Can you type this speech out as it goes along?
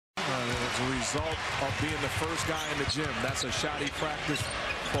a result of being the first guy in the gym. That's a shot he practiced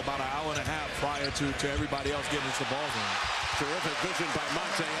for about an hour and a half prior to everybody else getting into the ball game. Terrific vision by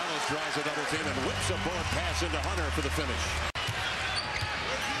Monte Ellis, drives a double team and whips a bullet pass into Hunter for the finish.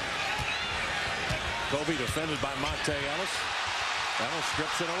 Kobe defended by Monte Ellis. Ellis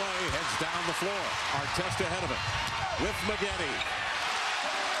strips it away, heads down the floor. Artest ahead of him with Maggette.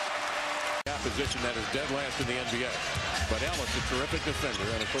 Position that is dead last in the NBA. But Ellis, a terrific defender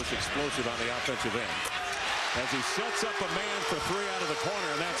and of course explosive on the offensive end. As he sets up a man for three out of the corner,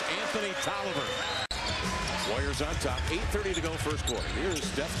 and that's Anthony Tolliver. Warriors on top, 8:30 to go first quarter. Here's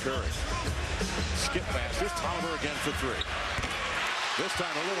Steph Curry. Skip pass, here's Tolliver again for three. This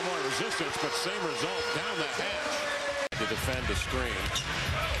time a little more resistance, but same result down the hatch. To defend the screen.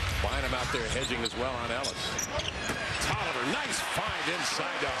 Find him out there hedging as well on Ellis. Tolliver, nice find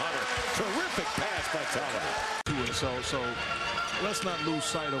inside to Hunter. Terrific pass by Tolliver. So let's not lose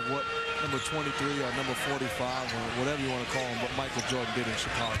sight of what number 23 or number 45 or whatever you want to call him, what Michael Jordan did in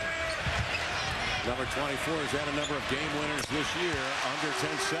Chicago. Number 24 has had a number of game winners this year, under 10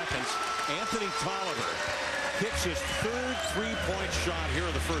 seconds. Anthony Tolliver hits his third three-point shot here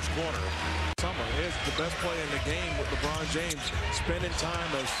in the first quarter. Summer is the best player in the game with LeBron James spending time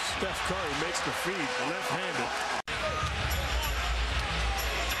as Steph Curry makes the feed left-handed.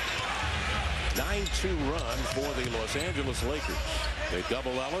 9-2 run for the Los Angeles Lakers. They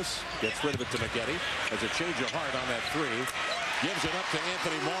double Ellis, gets rid of it to Maggette. Has a change of heart on that three. Gives it up to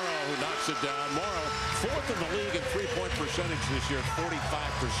Anthony Morrow, who knocks it down. Morrow, fourth in the league in three-point percentage this year, 45%.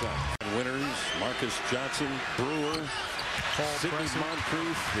 Winners, Marcus Johnson, Brewer, Sidney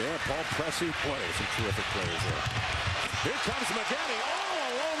Moncrief, Paul Pressey. Boy, some terrific players there. Here comes Maggette, all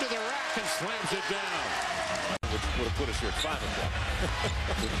alone to the rack and slams it down. Which would have put us here at 5 o'clock.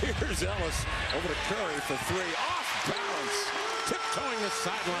 Here's Ellis over to Curry for three. Off balance. Tiptoeing the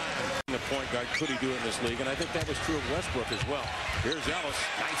sideline. The point guard, could he do in this league? And I think that was true of Westbrook as well. Here's Ellis.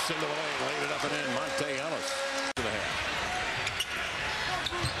 Nice into the lane. Laid it up and in. Monte Ellis to the half.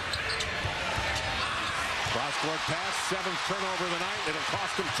 Cross-court pass. Seventh turnover of the night. It'll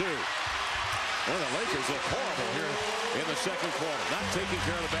cost him two. Well, the Lakers look horrible here in the second quarter. Not taking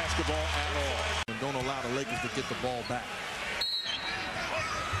care of the basketball at all. And don't allow the Lakers to get the ball back.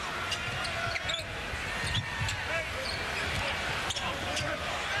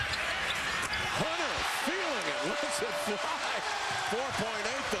 Hunter feeling it. Lets it fly.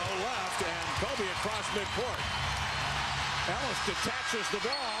 4.8 though left, and Kobe across midcourt. Ellis detaches the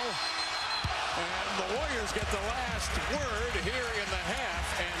ball. And the Warriors get the last word here in the half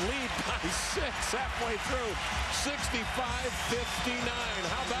and lead by 6 halfway through, 65-59.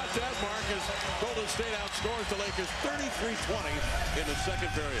 How about that, Marcus? Golden State outscores the Lakers 33-20 in the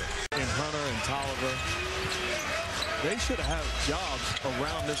second period. And Hunter and Tolliver, they should have had jobs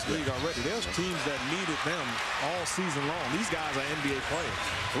around this league already. There's teams that needed them all season long. These guys are NBA players.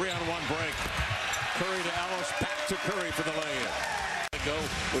 3-on-1 break. Curry to Ellis, back to Curry for the lay-in. Go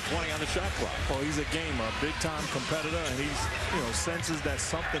with 20 on the shot clock. Oh, he's a gamer, a big-time competitor, and he's, senses that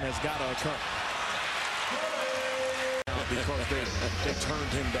something has got to occur. Because they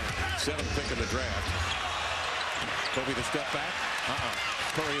turned him down. 7th pick in the draft. Kobe to step back.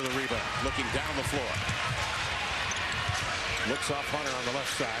 Curry the rebound, looking down the floor. Looks off Hunter on the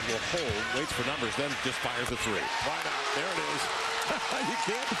left side, will hold, waits for numbers, then just fires a three. Why not? There it is.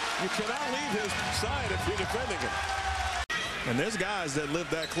 You cannot leave his side if you're defending him. And there's guys that live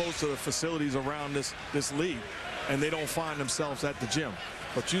that close to the facilities around this league, and they don't find themselves at the gym.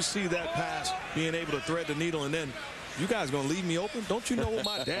 But you see that pass, being able to thread the needle, and then you guys going to leave me open? Don't you know what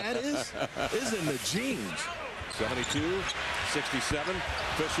my dad is? It's in the genes. 72, 67.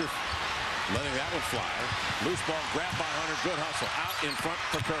 Fisher letting that one fly. Loose ball grabbed by Hunter. Good hustle. Out in front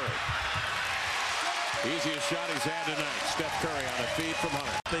for Curry. Easiest shot he's had tonight. Steph Curry on a feed from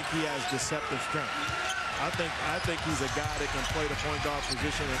Hunter. I think he has deceptive strength. I think he's a guy that can play the point guard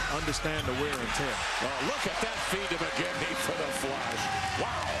position and understand the wear and tear. Oh, look at that feed to Maggette for the flash.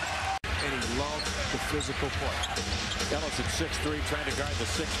 Wow. And he loves the physical play. Ellis at 6'3", trying to guard the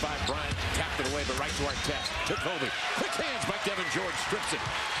 6'5". Bryant tapped it away, but right to Artest. To Kobe. Quick hands by Devin George. Strips it.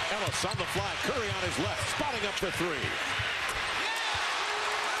 Ellis on the fly. Curry on his left. Spotting up for three.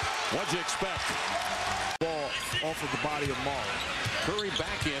 What'd you expect? Ball off of the body of Morrow. Curry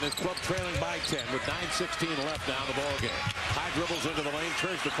back in, his club trailing by 10 with 9:16 left down the ball game. High dribbles into the lane,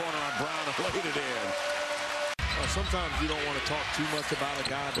 turns the corner on Brown and laid it in. Sometimes you don't want to talk too much about a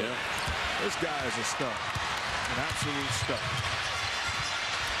guy, but this guy is a stud, an absolute stud.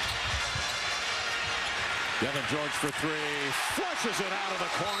 Devin George for three, flushes it out of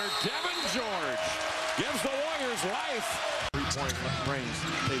the corner. Devin George gives the Warriors life. 3-point range.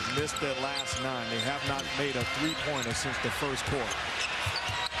 They've missed their last 9. They have not made a 3-pointer since the first quarter.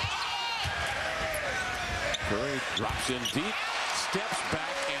 Curry drops in deep, steps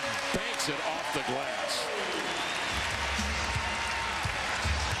back, and banks it off the glass.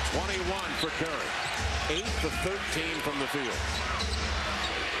 21 for Curry. 8 to 13 from the field.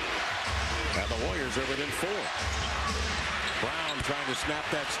 And the Warriors are within 4. Brown trying to snap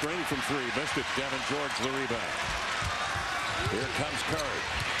that string from 3. Missed it. Devin George the rebound. Here comes Curry.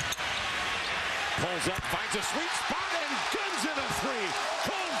 Pulls up, finds a sweet spot, and guns in a 3.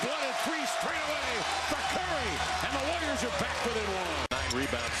 Cold-blooded 3 straight away for Curry. And the Warriors are back within 1. 9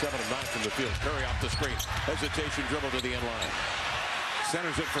 rebounds, 7 of 9 from the field. Curry off the screen. Hesitation dribble to the end line.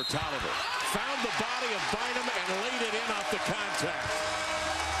 Centers it for Tolliver. Found the body of Bynum and laid it in off the contact.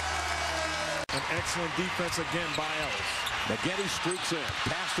 An excellent defense again by Ellis. McGetty streaks in.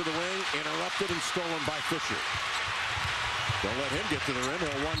 Pass to the wing. Interrupted and stolen by Fisher. Don't let him get to the rim.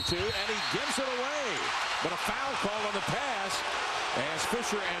 He'll 1-2. And he gives it away. But a foul call on the pass as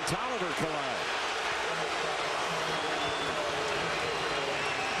Fisher and Tolliver collide.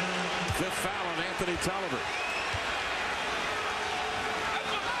 5th foul on Anthony Tolliver.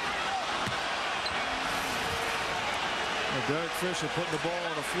 Derek Fisher putting the ball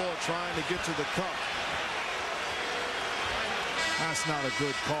on the floor, trying to get to the cup. That's not a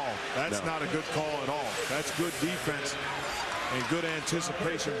good call. That's not a good call at all. That's good defense and good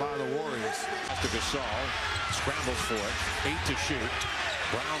anticipation by the Warriors. After Gasol scrambles for it. 8 to shoot.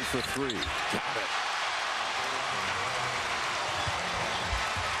 Brown for 3. Got it.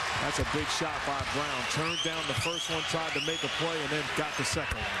 That's a big shot by Brown. Turned down the first one, tried to make a play, and then got the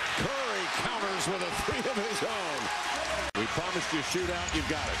second one. Curry counters with a 3 of his own. We promised you a shootout. You've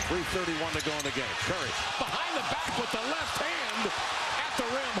got it. 3:31 to go in the game. Curry behind the back with the left hand at the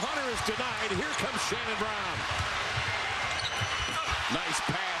rim. Hunter is denied. Here comes Shannon Brown. Nice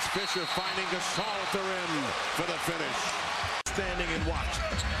pass. Fisher finding Gasol at the rim for the finish. Standing and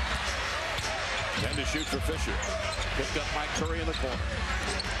watching. 10 to shoot for Fisher. Picked up by Curry in the corner.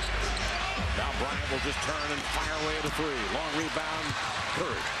 Now Bryant will just turn and fire away at a 3. Long rebound.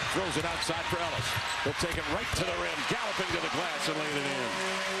 Curry throws it outside for Ellis. He'll take it right to the rim, galloping to the glass and laying it in.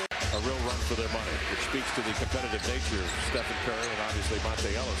 A real run for their money, which speaks to the competitive nature of Stephen Curry and obviously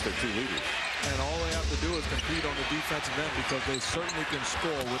Monte Ellis, their 2 leaders. And all they have to do is compete on the defensive end because they certainly can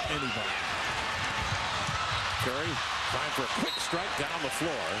score with anybody. Curry trying for a quick strike down the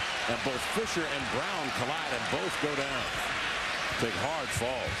floor, and both Fisher and Brown collide and both go down. Take hard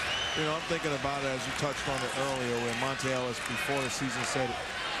falls. You know, I'm thinking about it as you touched on it earlier when Monte Ellis before the season said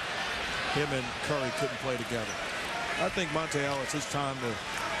him and Curry couldn't play together. I think Monte Ellis, it's time to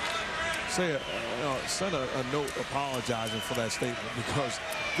say, send a note apologizing for that statement because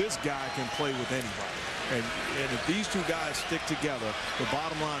this guy can play with anybody. And if these 2 guys stick together, the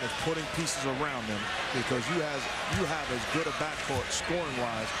bottom line is putting pieces around them because you have as good a backcourt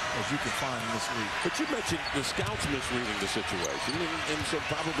scoring-wise as you can find in this league. But you mentioned the scouts misreading the situation, and so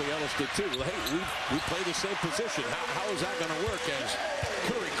probably Ellis did too. Hey, we play the same position. How is that going to work as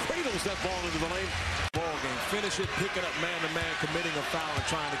Curry cradles that ball into the lane? Ball game, finish it, pick it up man-to-man, committing a foul and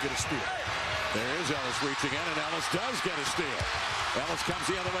trying to get a steal. There is Ellis reaching in, and Ellis does get a steal. Ellis comes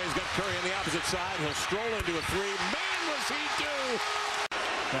the other way. He's got Curry on the opposite side. He'll stroll into a 3. Man, was he due!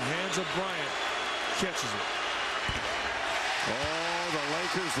 The hands of Bryant catches it. Oh, the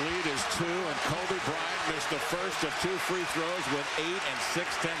Lakers lead is 2, and Kobe Bryant missed the first of 2 free throws with 8 and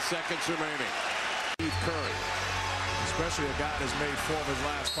 6/10 seconds remaining. Steve Curry. Especially a guy that's made 4 of his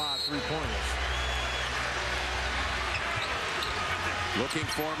last 5 3-pointers. Looking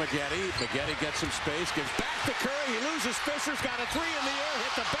for McGetty. McGetty gets some space, gives back to Curry. He loses Fisher's got a 3 in the air,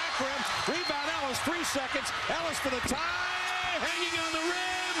 hit the back rim. Rebound Ellis, 3 seconds. Ellis for the tie, hanging on the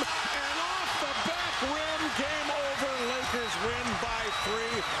rim, and off the back rim. Game over. Lakers win by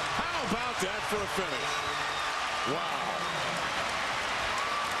 3. How about that for a finish? Wow.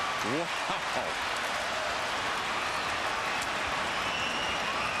 Wow.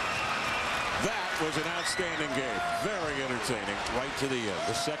 That was an outstanding game. Very entertaining right to the end.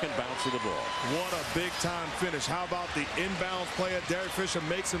 The second bounce of the ball. What a big-time finish. How about the inbound player? Derek Fisher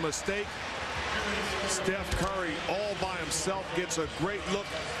makes a mistake. Steph Curry all by himself gets a great look.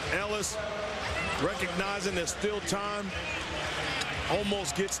 Ellis, recognizing there's still time,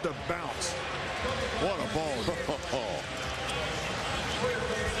 almost gets the bounce. What a ball.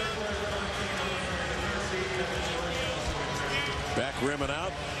 Back rim and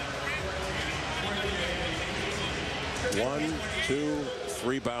out. 1, 2,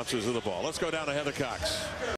 3 bounces of the ball. Let's go down to Heather Cox.